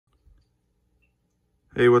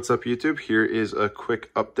Hey, what's up YouTube? Here is a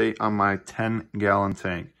quick update on my 10-gallon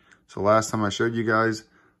tank. So last time I showed you guys,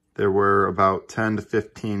 there were about 10 to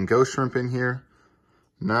 15 ghost shrimp in here.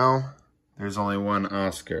 Now, there's only one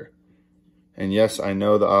Oscar. And yes, I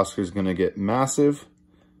know the Oscar is gonna get massive.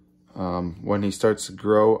 When he starts to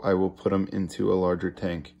grow, I will put him into a larger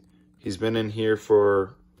tank. He's been in here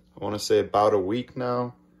for, I wanna say about a week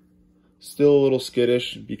now. Still a little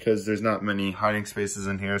skittish because there's not many hiding spaces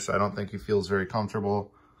in here, so I don't think he feels very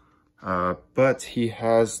comfortable. But he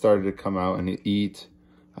has started to come out and eat.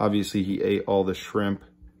 Obviously, he ate all the shrimp.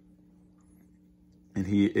 And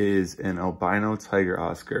he is an albino tiger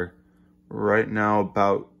Oscar. Right now,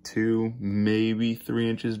 about 2, maybe 3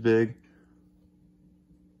 inches big.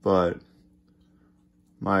 But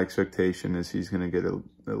my expectation is he's gonna get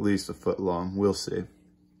at least a foot long. We'll see.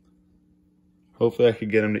 Hopefully I could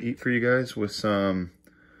get him to eat for you guys with some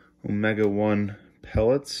Omega-1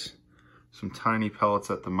 pellets. Some tiny pellets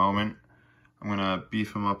at the moment. I'm gonna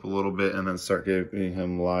beef him up a little bit and then start giving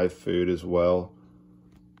him live food as well.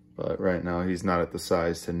 But right now he's not at the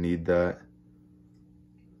size to need that.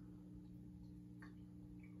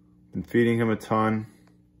 Been feeding him a ton.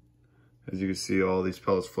 As you can see, all these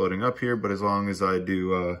pellets floating up here, but as long as I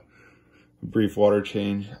do a brief water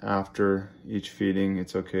change after each feeding,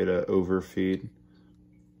 it's okay to overfeed.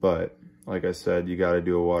 But like I said, you gotta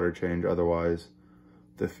do a water change, otherwise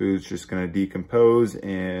the food's just gonna decompose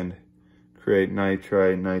and create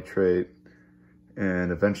nitrite,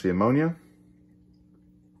 and eventually ammonia.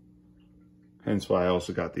 Hence why I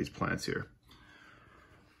also got these plants here.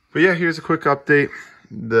 But yeah, here's a quick update.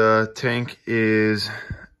 The tank is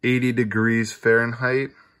 80 degrees Fahrenheit.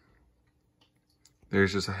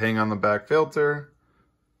 There's just a hang on the back filter,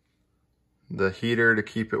 the heater to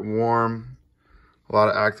keep it warm, a lot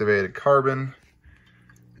of activated carbon,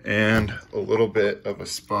 and a little bit of a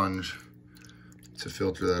sponge to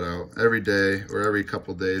filter that out. Every day or every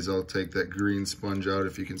couple days, I'll take that green sponge out,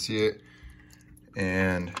 if you can see it,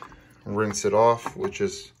 and rinse it off, which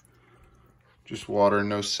is just water,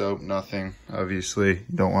 no soap, nothing. Obviously,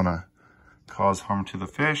 you don't want to cause harm to the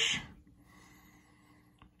fish.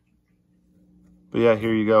 But yeah,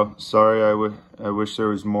 here you go. Sorry, I wish there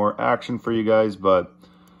was more action for you guys, but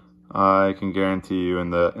I can guarantee you in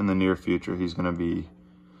the near future, he's gonna be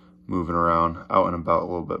moving around out and about a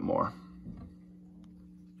little bit more.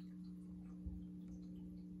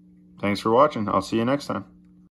 Thanks for watching. I'll see you next time.